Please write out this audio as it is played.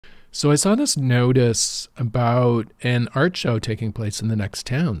So I saw this notice about an art show taking place in the next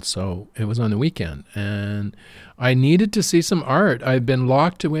town. So it was on the weekend, and I needed to see some art. I've been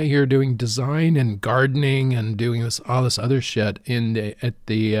locked away here doing design and gardening and doing all this other shit at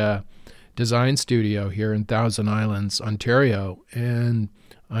the design studio here in Thousand Islands, Ontario, and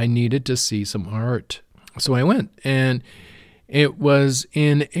I needed to see some art. So I went, and it was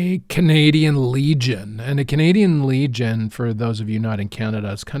in a Canadian Legion. And a Canadian Legion, for those of you not in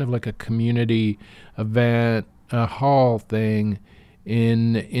Canada, is kind of like a community event, a hall thing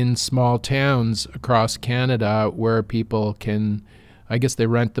in small towns across Canada where people can, I guess they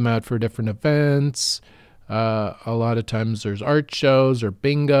rent them out for different events. A lot of times there's art shows or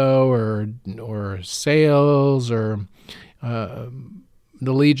bingo or sales or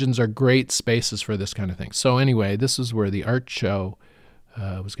the Legions are great spaces for this kind of thing. So anyway, this is where the art show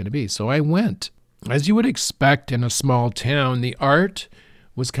was going to be. So I went. As you would expect in a small town, the art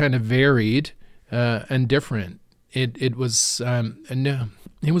was kind of varied and different. It was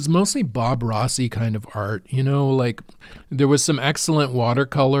mostly Bob Rossi kind of art. You know, like there was some excellent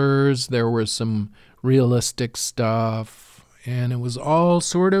watercolors. There was some realistic stuff. And it was all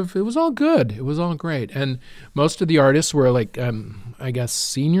good. It was all great. And most of the artists were like, I guess,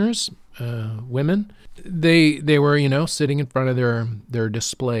 seniors, women. They were, you know, sitting in front of their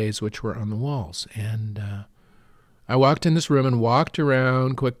displays, which were on the walls. And I walked in this room and walked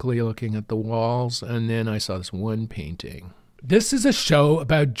around quickly looking at the walls. And then I saw this one painting. This is a show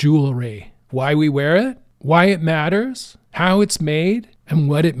about jewelry, why we wear it, why it matters, how it's made, and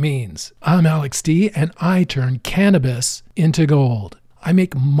what it means. I'm Alex D, and I turn cannabis into gold. I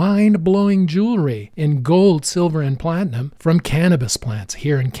make mind-blowing jewelry in gold, silver, and platinum from cannabis plants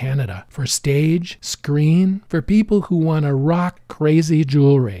here in Canada for stage, screen, for people who want to rock crazy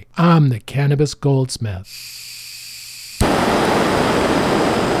jewelry. I'm the Cannabis Goldsmith.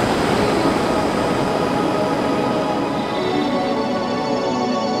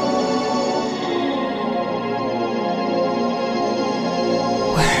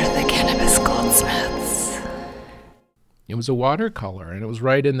 It was a watercolor, and it was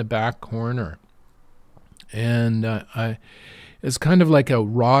right in the back corner. And it's kind of like a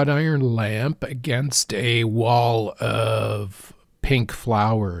wrought iron lamp against a wall of pink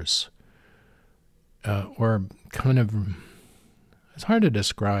flowers, or kind of, it's hard to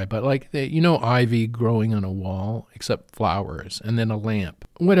describe, but like, you know, ivy growing on a wall, except flowers, and then a lamp.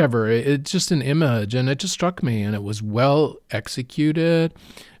 Whatever, it's just an image, and it just struck me, and it was well executed.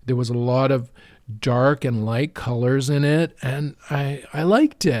 There was a lot of dark and light colors in it, and I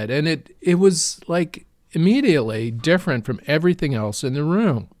liked it, and it was like immediately different from everything else in the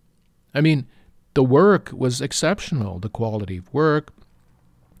room. I mean, the work was exceptional. The quality of work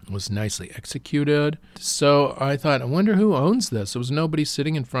was nicely executed. So I thought, I wonder who owns this. There was nobody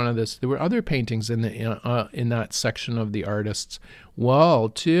sitting in front of this. There were other paintings in that section of the artist's wall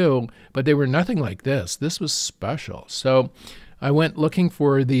too, but they were nothing like this. This was special. So I went looking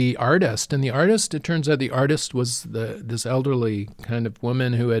for the artist, and the artist, it turns out the artist was this elderly kind of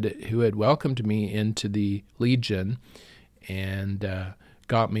woman who had welcomed me into the Legion and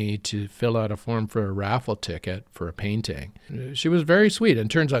got me to fill out a form for a raffle ticket for a painting. She was very sweet,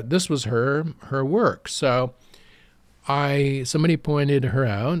 and turns out this was her work. So somebody pointed her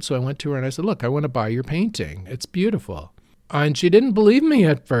out, and so I went to her and I said, "Look, I want to buy your painting. It's beautiful." And she didn't believe me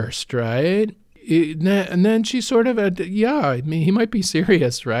at first, right? And then she sort of, yeah, I mean, he might be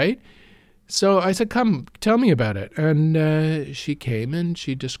serious, right? So I said, "Come, tell me about it." And she came and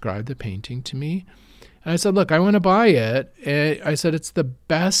she described the painting to me. And I said, "Look, I want to buy it." And I said, "It's the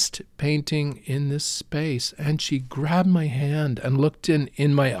best painting in this space." And she grabbed my hand and looked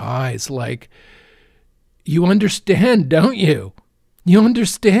in my eyes like, "You understand, don't you? You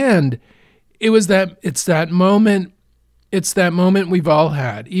understand." It's that moment. It's that moment we've all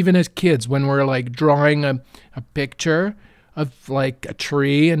had, even as kids, when we're like drawing a picture of like a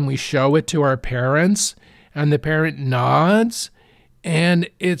tree and we show it to our parents and the parent nods, and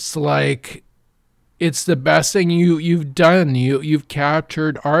it's like, it's the best thing you've done. You've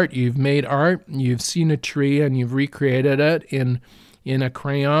captured art, you've made art, you've seen a tree and you've recreated it in a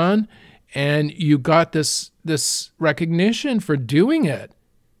crayon, and you got this recognition for doing it.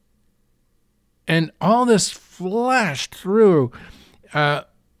 And all this flashed through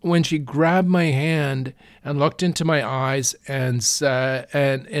when she grabbed my hand and looked into my eyes and said,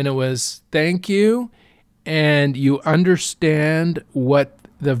 and it was, "Thank you, and you understand what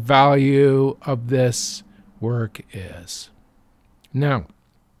the value of this work is." Now,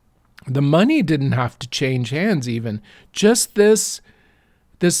 the money didn't have to change hands even. Just this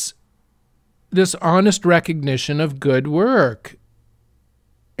honest recognition of good work.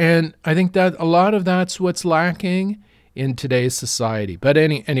 And I think that a lot of that's what's lacking in today's society. But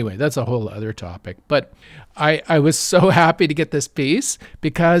anyway, that's a whole other topic. But I was so happy to get this piece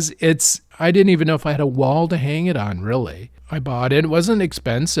because I didn't even know if I had a wall to hang it on, really. I bought it. It wasn't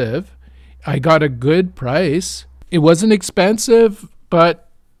expensive. I got a good price. It wasn't expensive, but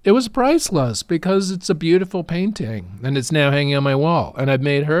it was priceless because it's a beautiful painting and it's now hanging on my wall. And I've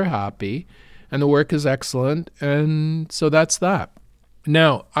made her happy and the work is excellent. And so that's that.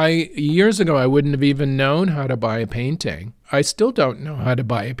 Now, years ago, I wouldn't have even known how to buy a painting. I still don't know how to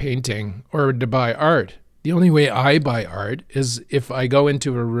buy a painting or to buy art. The only way I buy art is if I go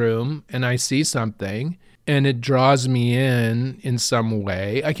into a room and I see something and it draws me in some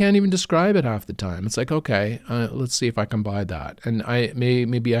way. I can't even describe it half the time. It's like, okay, let's see if I can buy that. And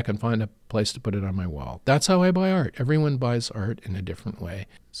maybe I can find a place to put it on my wall. That's how I buy art. Everyone buys art in a different way.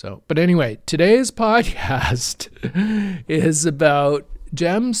 But anyway, today's podcast is about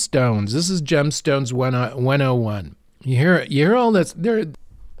gemstones. This is Gemstones 101. You hear all this?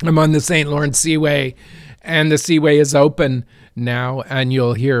 I'm on the St. Lawrence Seaway, and the Seaway is open now, and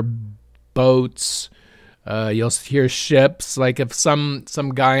you'll hear boats. You'll hear ships. Like if some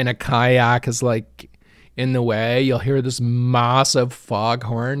guy in a kayak is like in the way, you'll hear this massive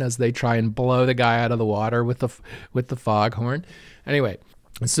foghorn as they try and blow the guy out of the water with the foghorn. Anyway,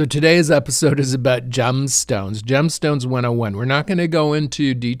 so today's episode is about gemstones. Gemstones 101. We're not going to go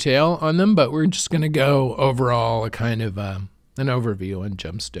into detail on them, but we're just going to go overall a kind of an overview on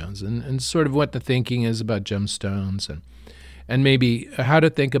gemstones and sort of what the thinking is about gemstones and maybe how to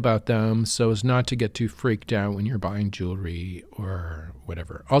think about them so as not to get too freaked out when you're buying jewelry or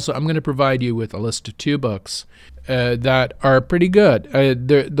whatever. Also, I'm going to provide you with a list of 2 books that are pretty good.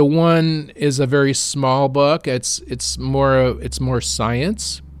 The one is a very small book. It's more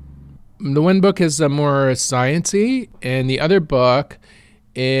science. The one book is more sciencey, and the other book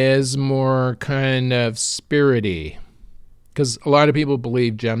is more kind of spirity, because a lot of people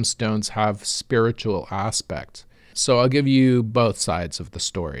believe gemstones have spiritual aspects. So I'll give you both sides of the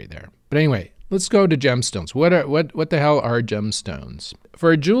story there. But anyway, let's go to gemstones. What the hell are gemstones?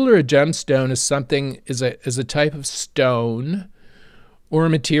 For a jeweler, a gemstone is a type of stone or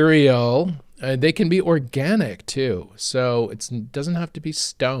material. They can be organic too. So it doesn't have to be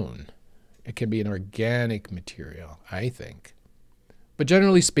stone. It can be an organic material, I think. But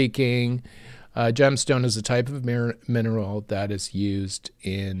generally speaking, gemstone is a type of mineral that is used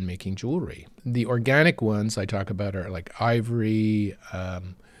in making jewelry. The organic ones I talk about are like ivory,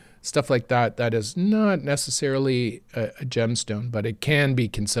 stuff like that. That is not necessarily a gemstone, but it can be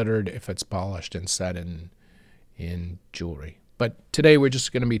considered if it's polished and set in jewelry. But today we're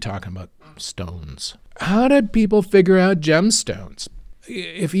just going to be talking about stones. How did people figure out gemstones?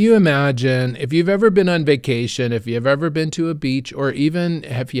 If you imagine, if you've ever been on vacation, if you've ever been to a beach, or even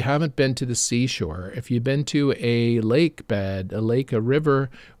if you haven't been to the seashore, if you've been to a lake bed, a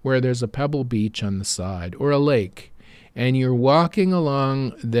river where there's a pebble beach on the side, or a lake, and you're walking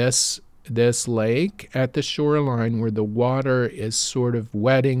along this lake at the shoreline where the water is sort of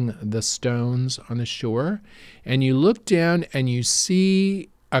wetting the stones on the shore, and you look down and you see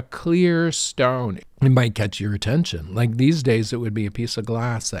a clear stone, it might catch your attention. Like these days, it would be a piece of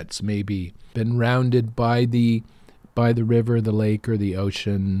glass that's maybe been rounded by the river, the lake, or the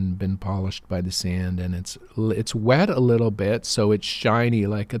ocean, been polished by the sand, and it's wet a little bit, so it's shiny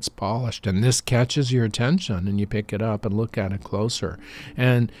like it's polished. And this catches your attention, and you pick it up and look at it closer.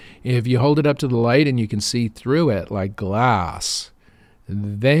 And if you hold it up to the light and you can see through it like glass,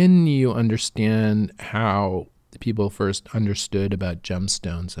 then you understand how people first understood about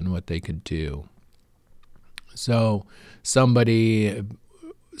gemstones and what they could do. So somebody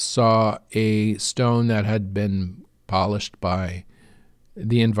saw a stone that had been polished by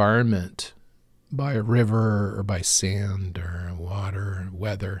the environment, by a river or by sand or water,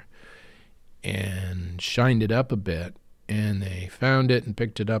 weather, and shined it up a bit, and they found it and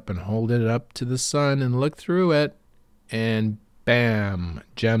picked it up and held it up to the sun and looked through it, and bam,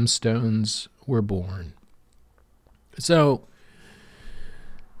 gemstones were born. So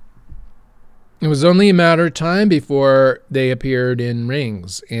it was only a matter of time before they appeared in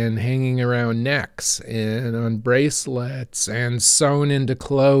rings and hanging around necks and on bracelets and sewn into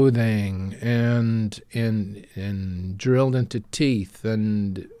clothing and drilled into teeth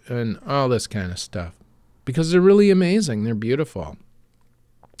and all this kind of stuff, because they're really amazing. They're beautiful.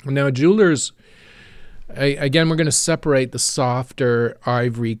 Now, jewelers, again, we're going to separate the softer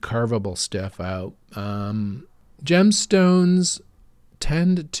ivory carvable stuff out. Gemstones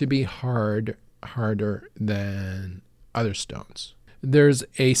tend to be harder than other stones. There's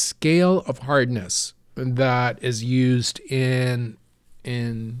a scale of hardness that is used in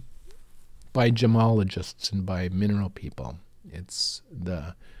in by gemologists and by mineral people. It's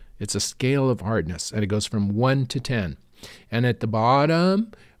a scale of hardness, and it goes from 1 to 10. And at the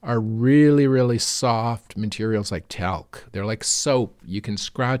bottom are really, really soft materials like talc. They're like soap. You can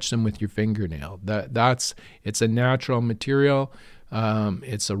scratch them with your fingernail. It's a natural material.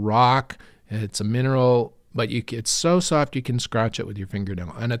 It's a rock. It's a mineral, but it's so soft you can scratch it with your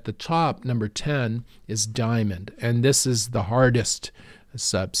fingernail. And at the top, number 10, is diamond. And this is the hardest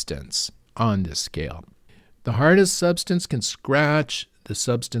substance on this scale. The hardest substance can scratch the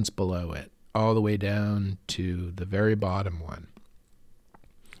substance below it all the way down to the very bottom one.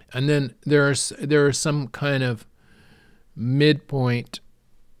 And then there are some kind of midpoint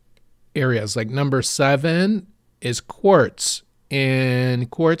areas. Like number 7 is quartz, and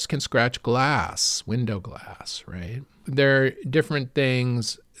quartz can scratch glass, window glass, right? There are different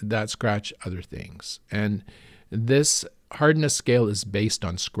things that scratch other things. And this hardness scale is based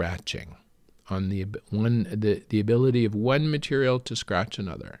on scratching, on the ability of one material to scratch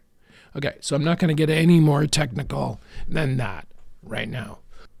another. Okay, so I'm not going to get any more technical than that right now.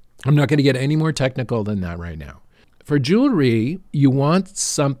 For jewelry, you want a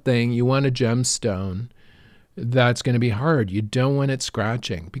gemstone that's going to be hard. You don't want it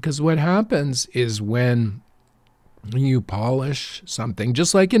scratching, because what happens is when you polish something,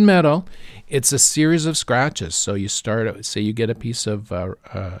 just like in metal, it's a series of scratches. So you start, say you get a piece of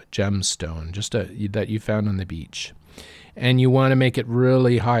gemstone that you found on the beach, and you want to make it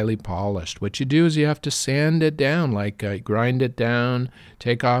really highly polished. What you do is you have to sand it down, like grind it down,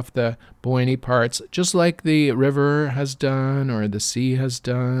 take off the pointy parts, just like the river has done or the sea has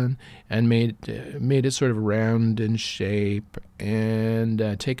done, and made it sort of round in shape,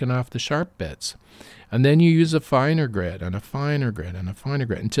 and taken off the sharp bits. And then you use a finer grit and a finer grit and a finer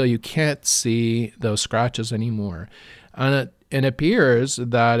grit until you can't see those scratches anymore. And it appears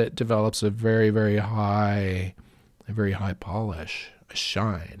that it develops a very, very high polish, a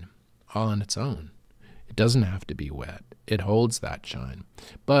shine, all on its own. It doesn't have to be wet. It holds that shine.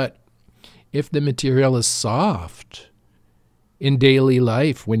 But if the material is soft in daily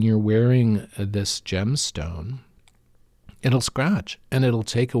life, when you're wearing this gemstone, it'll scratch, and it'll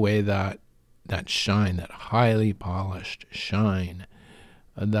take away that shine, that highly polished shine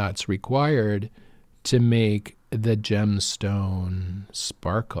that's required to make the gemstone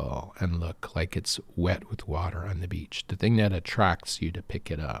sparkle and look like it's wet with water on the beach. The thing that attracts you to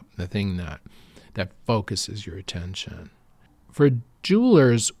pick it up, the thing that focuses your attention. For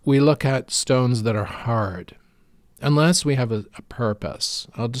jewelers, we look at stones that are hard, unless we have a purpose.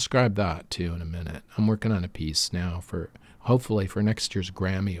 I'll describe that too in a minute. I'm working on a piece now hopefully for next year's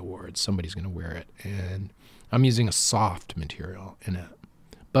Grammy Awards. Somebody's going to wear it, and I'm using a soft material in it.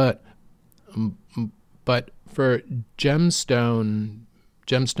 But for gemstones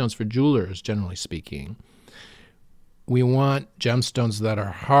for jewelers, generally speaking, we want gemstones that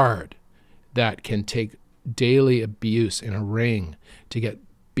are hard, that can take daily abuse in a ring, to get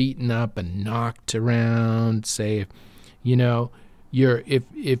beaten up and knocked around. Say,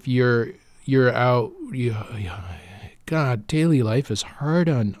 if you're out, God, daily life is hard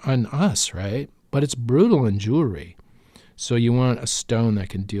on us, right? But it's brutal in jewelry. So you want a stone that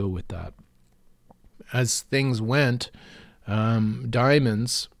can deal with that. As things went,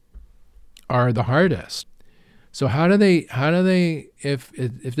 diamonds are the hardest. So how do they, if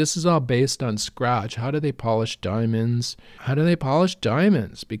this is all based on scratch, how do they polish diamonds?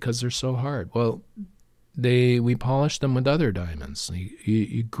 Because they're so hard. Well, we polish them with other diamonds.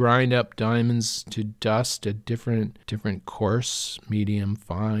 You grind up diamonds to dust at different coarse, medium,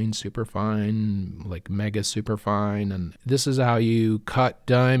 fine, super fine, like mega super fine. And this is how you cut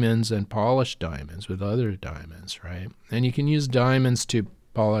diamonds and polish diamonds with other diamonds, right? And you can use diamonds to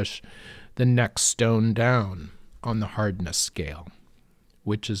polish the next stone down on the hardness scale,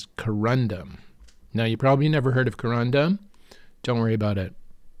 which is corundum. Now, you probably never heard of corundum. Don't worry about it.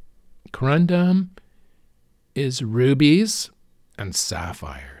 Corundum is rubies and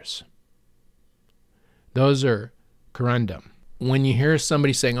sapphires. Those are corundum. When you hear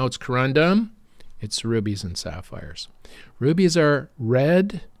somebody saying, oh, it's corundum, it's rubies and sapphires. Rubies are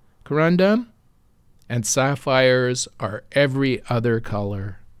red corundum, and sapphires are every other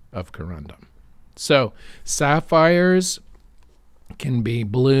color of corundum. So sapphires can be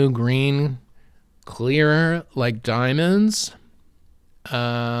blue, green, clear like diamonds,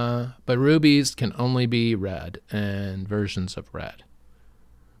 but rubies can only be red and versions of red.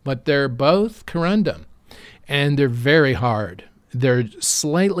 But they're both corundum, and they're very hard. They're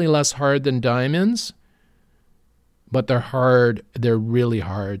slightly less hard than diamonds, but they're hard. They're really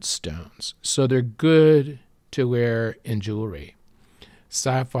hard stones. So they're good to wear in jewelry.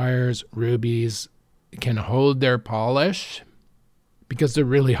 Sapphires, rubies can hold their polish because they're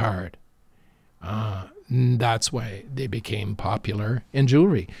really hard. That's why they became popular in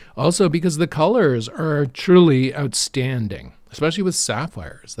jewelry. Also because the colors are truly outstanding, especially with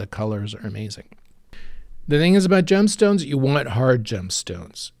sapphires. The colors are amazing. The thing is about gemstones, you want hard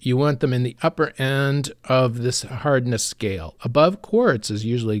gemstones. You want them in the upper end of this hardness scale. Above quartz is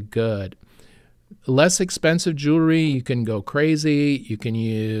usually good. Less expensive jewelry, you can go crazy. You can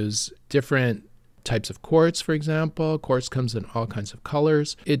use different types of quartz, for example. Quartz comes in all kinds of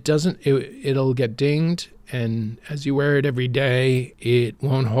colors. It'll get dinged, and as you wear it every day, it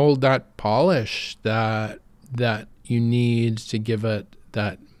won't hold that polish that you need to give it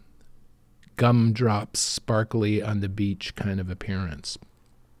that gumdrop sparkly on the beach kind of appearance.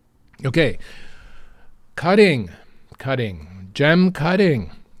 Okay, cutting, gem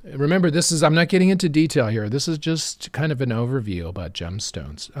cutting. Remember, I'm not getting into detail here. This is just kind of an overview about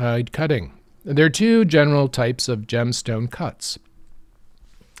gemstones. Cutting. There are two general types of gemstone cuts.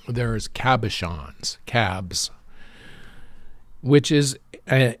 There's cabochons, cabs, which is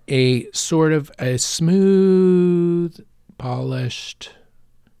a sort of a smooth, polished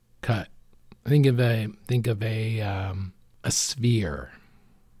cut. Think of a sphere.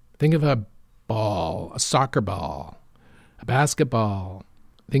 Think of a ball, a soccer ball, a basketball.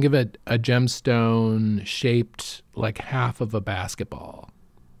 Think of a gemstone shaped like half of a basketball,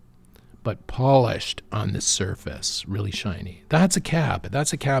 but polished on the surface, really shiny. That's a cab.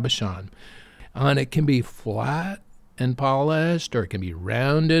 That's a cabochon. And it can be flat and polished, or it can be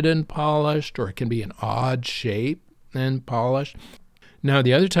rounded and polished, or it can be an odd shape and polished. Now,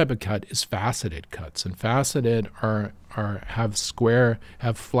 the other type of cut is faceted cuts, and faceted have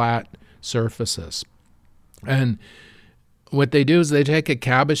flat surfaces. And what they do is they take a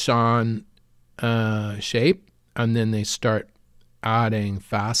cabochon shape, and then they start adding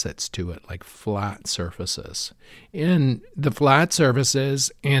facets to it, like flat surfaces. And the flat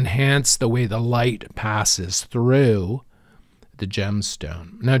surfaces enhance the way the light passes through the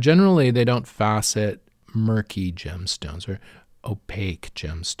gemstone. Now, generally, they don't facet murky gemstones or opaque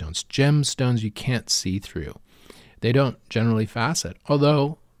gemstones. Gemstones you can't see through. They don't generally facet,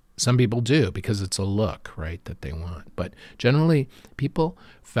 although some people do because it's a look, right, that they want. But generally, people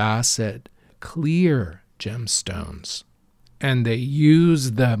facet clear gemstones, and they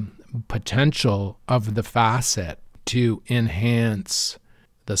use the potential of the facet to enhance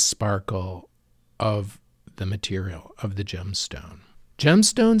the sparkle of the material of the gemstone.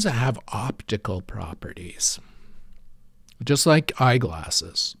 Gemstones have optical properties. Just like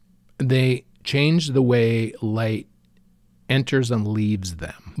eyeglasses, they change the way light enters and leaves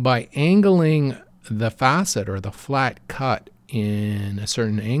them. By angling the facet or the flat cut in a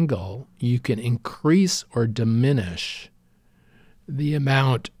certain angle, you can increase or diminish the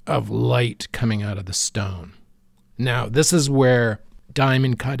amount of light coming out of the stone. Now, this is where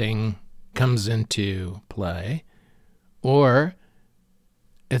diamond cutting comes into play, or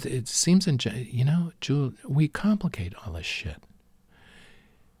it seems we complicate all this shit.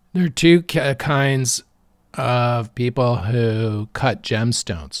 There are two kinds of people who cut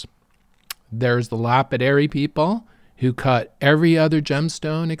gemstones. There's the lapidary people who cut every other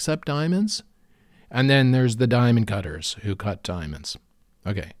gemstone except diamonds. And then there's the diamond cutters who cut diamonds.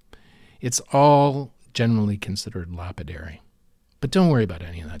 Okay. It's all generally considered lapidary. But don't worry about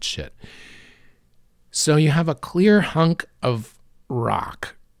any of that shit. So you have a clear hunk of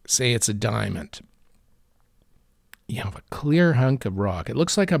rock. Say it's a diamond. You have a clear hunk of rock. It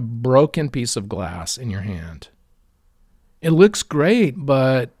looks like a broken piece of glass in your hand. It looks great,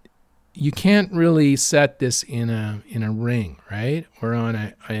 but you can't really set this in a ring, right?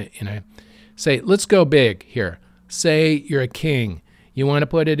 Or say, let's go big here. Say you're a king. You want to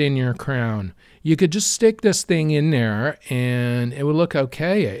put it in your crown. You could just stick this thing in there and it would look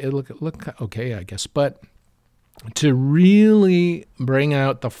okay. It would look okay, I guess. But to really bring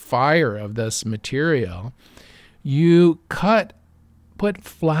out the fire of this material, you put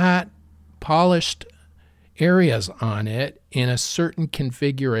flat, polished areas on it in a certain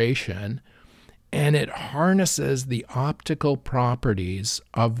configuration, and it harnesses the optical properties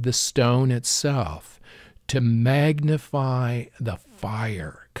of the stone itself to magnify the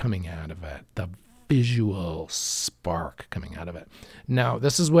fire coming out of it, the visual spark coming out of it. Now,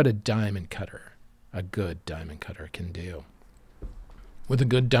 this is what a diamond cutter, a good diamond cutter, can do with a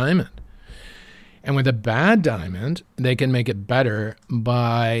good diamond. And with a bad diamond, they can make it better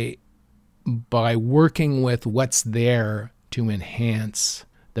by working with what's there to enhance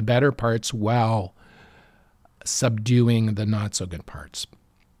the better parts while subduing the not so good parts.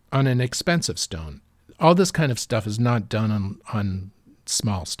 On an expensive stone, all this kind of stuff is not done on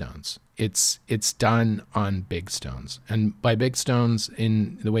small stones. It's done on big stones. And by big stones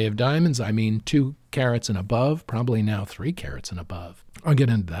in the way of diamonds, I mean 2 carats and above, probably now 3 carats and above. I'll get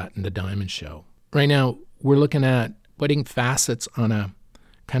into that in the diamond show. Right now, we're looking at putting facets on a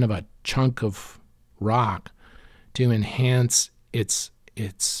kind of a chunk of rock to enhance its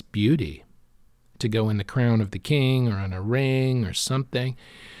beauty, to go in the crown of the king or on a ring or something.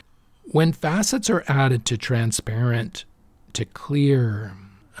 When facets are added to transparent, to clear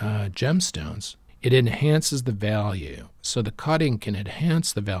gemstones, it enhances the value. So the cutting can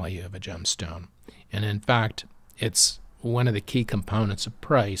enhance the value of a gemstone. And in fact, it's one of the key components of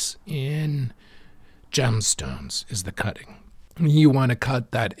price in gemstones is the cutting. You want a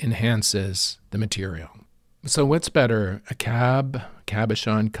cut that enhances the material. So what's better, a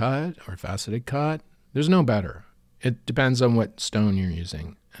cabochon cut or faceted cut? There's no better. It depends on what stone you're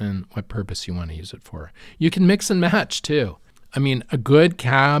using and what purpose you want to use it for. You can mix and match too. I mean, a good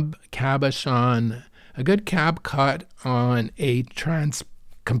cabochon, a good cab cut on a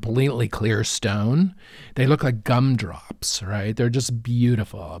completely clear stone, they look like gumdrops, right? They're just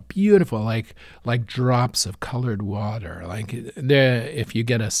beautiful, like drops of colored water. Like if you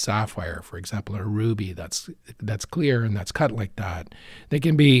get a sapphire, for example, or a ruby that's clear and that's cut like that, they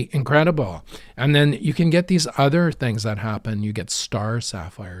can be incredible. And then you can get these other things that happen. You get star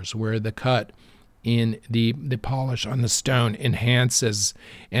sapphires where the cut in the polish on the stone enhances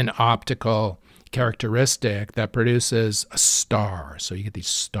an optical characteristic that produces a star. So you get these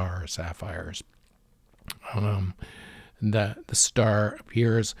star sapphires. The star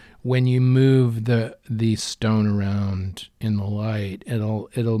appears when you move the stone around in the light.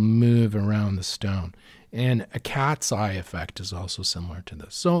 It'll move around the stone. And a cat's eye effect is also similar to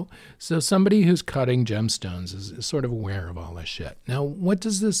this. So somebody who's cutting gemstones is sort of aware of all this shit. Now, what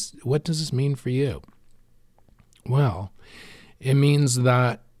does this mean for you? Well, it means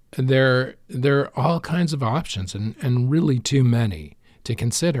that there are all kinds of options and really too many to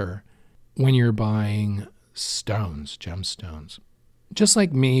consider when you're buying stones, gemstones. Just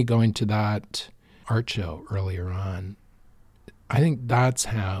like me going to that art show earlier on, I think that's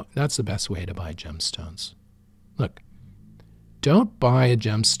the best way to buy gemstones. Look, don't buy a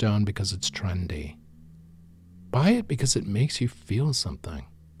gemstone because it's trendy. Buy it because it makes you feel something.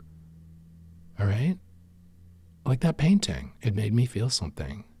 All right? Like that painting, it made me feel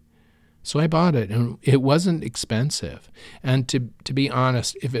something. So I bought it, and it wasn't expensive. And to be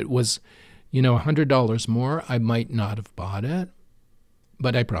honest, if it was, $100 more, I might not have bought it,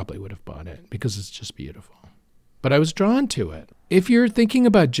 but I probably would have bought it because it's just beautiful. But I was drawn to it. If you're thinking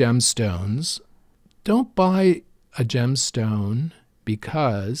about gemstones, don't buy a gemstone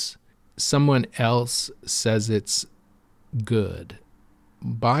because someone else says it's good.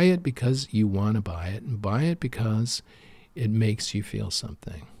 Buy it because you want to buy it, and buy it because it makes you feel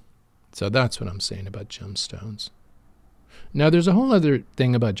something. So that's what I'm saying about gemstones. Now, there's a whole other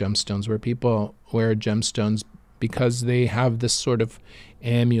thing about gemstones where people wear gemstones because they have this sort of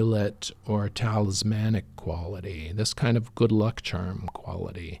amulet or talismanic quality, this kind of good luck charm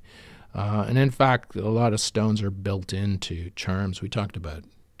quality. And in fact, a lot of stones are built into charms. We talked about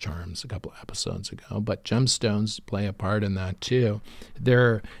charms a couple episodes ago, but gemstones play a part in that too.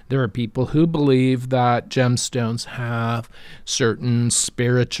 There are people who believe that gemstones have certain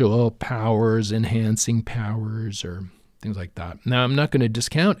spiritual powers, enhancing powers, or things like that. Now, I'm not going to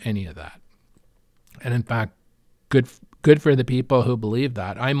discount any of that. And in fact, good for the people who believe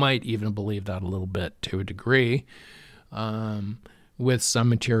that. I might even believe that a little bit to a degree with some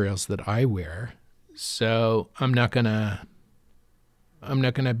materials that I wear. So I'm not gonna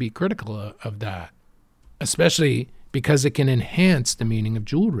be critical of that, especially because it can enhance the meaning of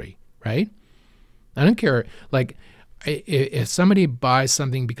jewelry, right? I don't care. Like, if somebody buys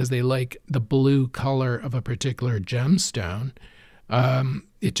something because they like the blue color of a particular gemstone,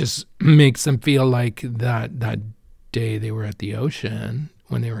 it just makes them feel like that day they were at the ocean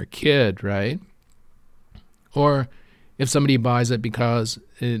when they were a kid, right? Or if somebody buys it because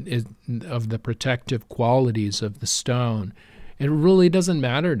of the protective qualities of the stone, it really doesn't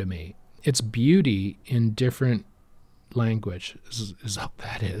matter to me. It's beauty in different language is all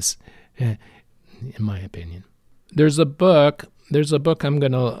that is, in my opinion. There's a book I'm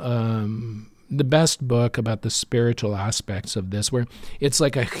going to, the best book about the spiritual aspects of this, where it's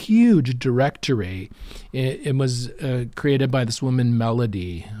like a huge directory. It was created by this woman,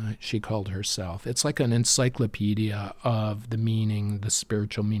 Melody, she called herself. It's like an encyclopedia of the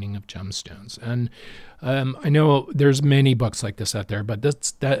spiritual meaning of gemstones. And I know there's many books like this out there, but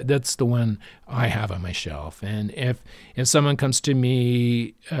that's the one I have on my shelf. And if someone comes to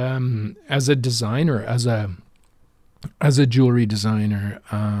me as a designer, as a as a jewelry designer,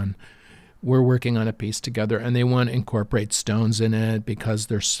 we're working on a piece together, and they want to incorporate stones in it because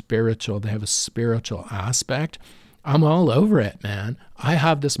they're spiritual. They have a spiritual aspect. I'm all over it, man. I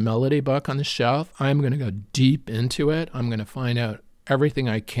have this melody book on the shelf. I'm going to go deep into it. I'm going to find out everything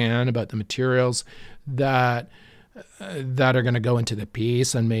I can about the materials that are going to go into the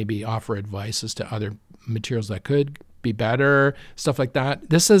piece, and maybe offer advice as to other materials that could be better, stuff like that.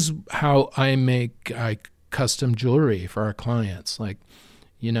 This is how I make custom jewelry for our clients. Like,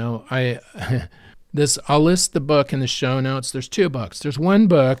 you know, I'll list the book in the show notes. There's 2 books. There's one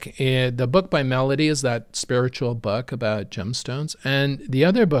book, the book by Melody is that spiritual book about gemstones. And the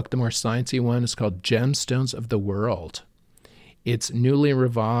other book, the more sciencey one, is called Gemstones of the World. It's newly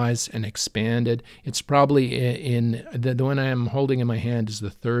revised and expanded. It's probably in the one I am holding in my hand is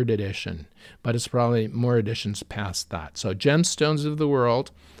the 3rd edition, but it's probably more editions past that. So Gemstones of the World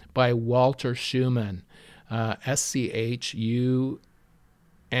by Walter Schumann, Schumann.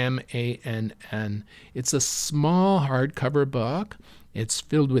 It's a small hardcover book. It's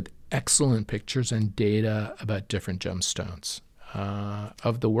filled with excellent pictures and data about different gemstones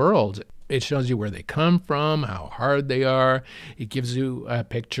of the world. It shows you where they come from, how hard they are. It gives you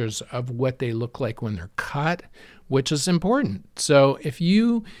pictures of what they look like when they're cut, which is important. So if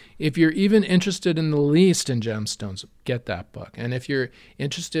you're even interested in the least in gemstones, get that book. And if you're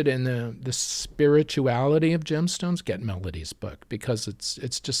interested in the spirituality of gemstones, get Melody's book, because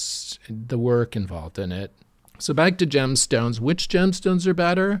it's just the work involved in it. So back to gemstones. Which gemstones are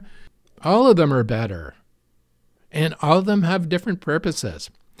better? All of them are better. And all of them have different purposes.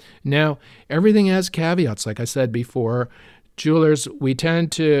 Now, everything has caveats. Like I said before, jewelers, we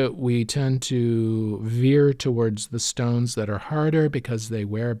tend to veer towards the stones that are harder because they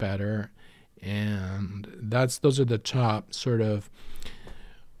wear better, and those are the top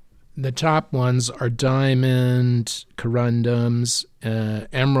ones are diamond, corundums,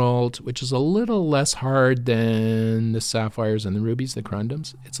 emerald, which is a little less hard than the sapphires and the rubies, the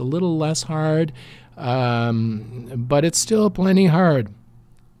corundums. It's a little less hard, but it's still plenty hard.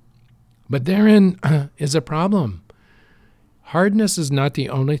 But therein is a problem. Hardness is not the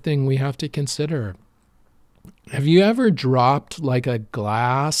only thing we have to consider. Have you ever dropped like a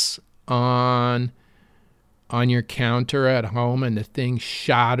glass on your counter at home and the thing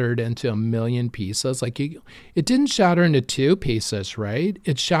shattered into 1,000,000 pieces? Like it didn't shatter into 2 pieces, right?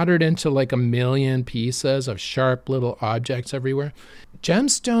 It shattered into like 1,000,000 pieces of sharp little objects everywhere.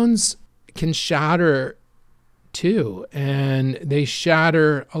 Gemstones can shatter too, and they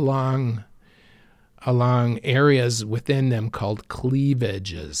shatter along areas within them called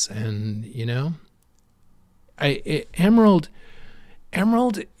cleavages. And you know, emerald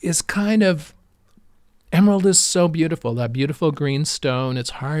is so beautiful. That beautiful green stone. It's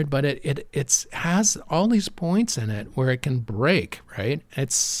hard, but it has all these points in it where it can break, right?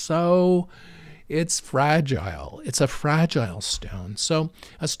 It's fragile. It's a fragile stone. So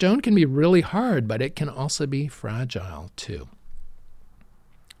a stone can be really hard, but it can also be fragile too.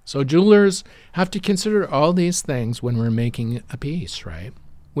 So jewelers have to consider all these things when we're making a piece, right?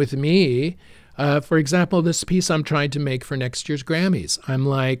 With me, for example, this piece I'm trying to make for next year's Grammys, I'm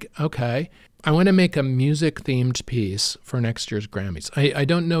like, okay, I want to make a music-themed piece for next year's Grammys. I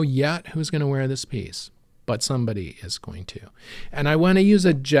don't know yet who's going to wear this piece, but somebody is going to. And I want to use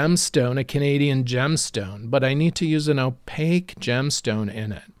a gemstone, a Canadian gemstone, but I need to use an opaque gemstone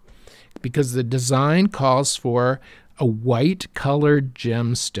in it because the design calls for a white-colored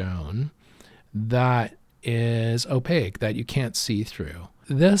gemstone that is opaque, that you can't see through.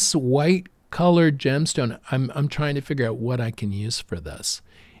 This white-colored gemstone, I'm trying to figure out what I can use for this.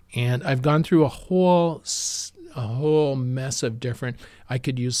 And I've gone through a whole mess of different. I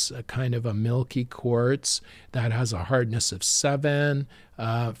could use a kind of a milky quartz that has a hardness of 7.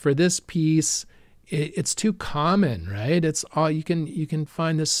 For this piece, it's too common, right? It's all you can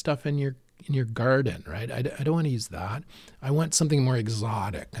find this stuff in your garden, right? I don't want to use that. I want something more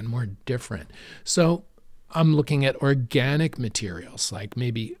exotic and more different. So I'm looking at organic materials, like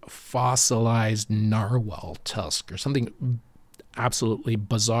maybe fossilized narwhal tusk or something absolutely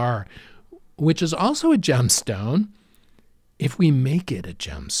bizarre, which is also a gemstone if we make it a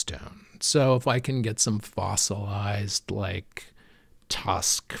gemstone. So if I can get some fossilized like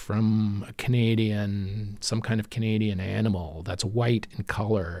tusk from some kind of Canadian animal that's white in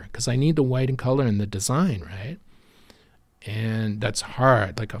color, because I need the white in color in the design, right? And that's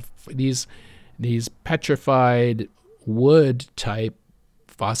hard. Like these petrified wood type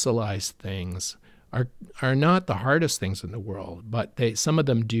fossilized things are not the hardest things in the world, but some of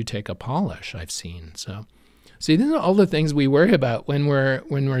them do take a polish, I've seen. So See, these are all the things we worry about when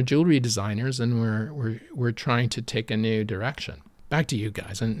we're jewelry designers and we're trying to take a new direction. Back to you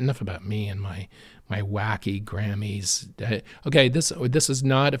guys, and enough about me and my wacky Grammys. Okay, this is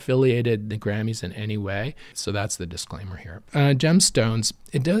not affiliated the Grammys in any way, so that's the disclaimer here. Gemstones,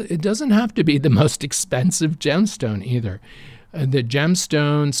 it doesn't have to be the most expensive gemstone either. The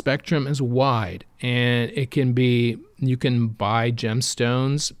gemstone spectrum is wide, and you can buy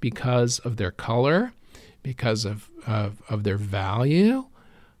gemstones because of their color, because of their value,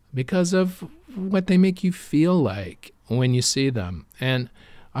 because of what they make you feel like when you see them. And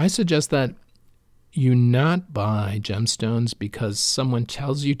I suggest that you not buy gemstones because someone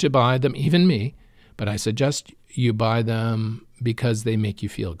tells you to buy them, even me, but I suggest you buy them because they make you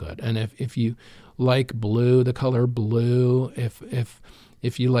feel good. And if you like blue, the color blue, if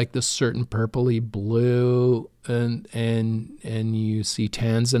you like the certain purpley blue and you see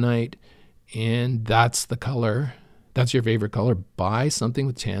tanzanite and that's the color, that's your favorite color, buy something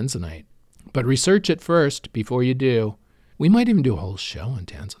with tanzanite. But research it first before you do. We might even do a whole show on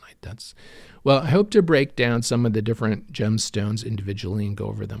tanzanite. Well, I hope to break down some of the different gemstones individually and go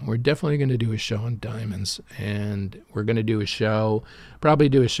over them. We're definitely going to do a show on diamonds, and we're going to probably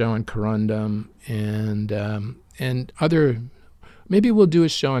do a show on corundum and other. Maybe we'll do a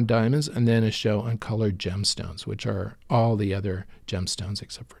show on diamonds and then a show on colored gemstones, which are all the other gemstones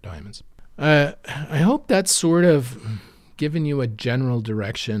except for diamonds. I hope that's sort of given you a general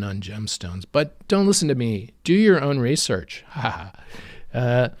direction on gemstones, but don't listen to me. Do your own research.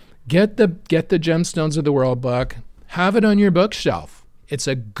 Get the Gemstones of the World book. Have it on your bookshelf. It's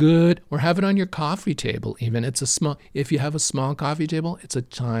a good, or have it on your coffee table even. If you have a small coffee table, it's a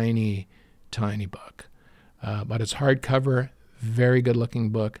tiny, tiny book. But it's hardcover, very good looking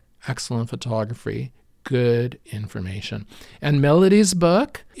book, excellent photography, good information. And Melody's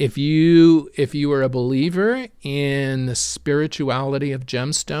book, if you are a believer in the spirituality of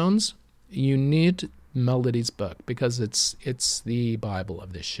gemstones, you need Melody's book because it's the Bible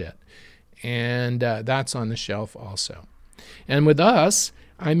of this shit. And that's on the shelf also. And with us,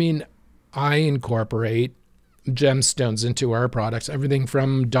 I mean, I incorporate gemstones into our products, everything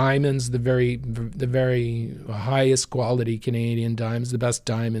from diamonds, the very highest quality Canadian diamonds, the best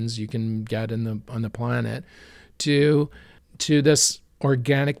diamonds you can get on the planet, to this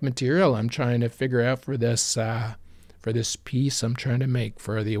organic material I'm trying to figure out for this piece I'm trying to make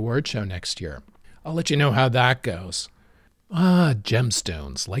for the award show next year. I'll let you know how that goes.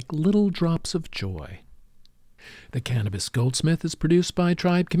 Gemstones, like little drops of joy. The Cannabis Goldsmith is produced by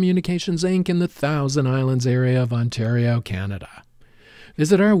Tribe Communications, Inc. in the Thousand Islands area of Ontario, Canada.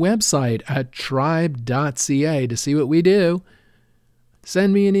 Visit our website at tribe.ca to see what we do.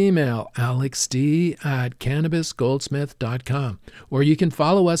 Send me an email, alexd@cannabisgoldsmith.com. Or you can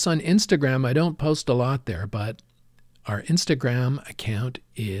follow us on Instagram. I don't post a lot there, but our Instagram account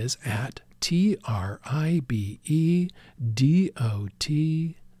is at TRIBEDOTCA.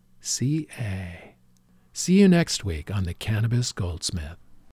 See you next week on the Cannabis Goldsmith.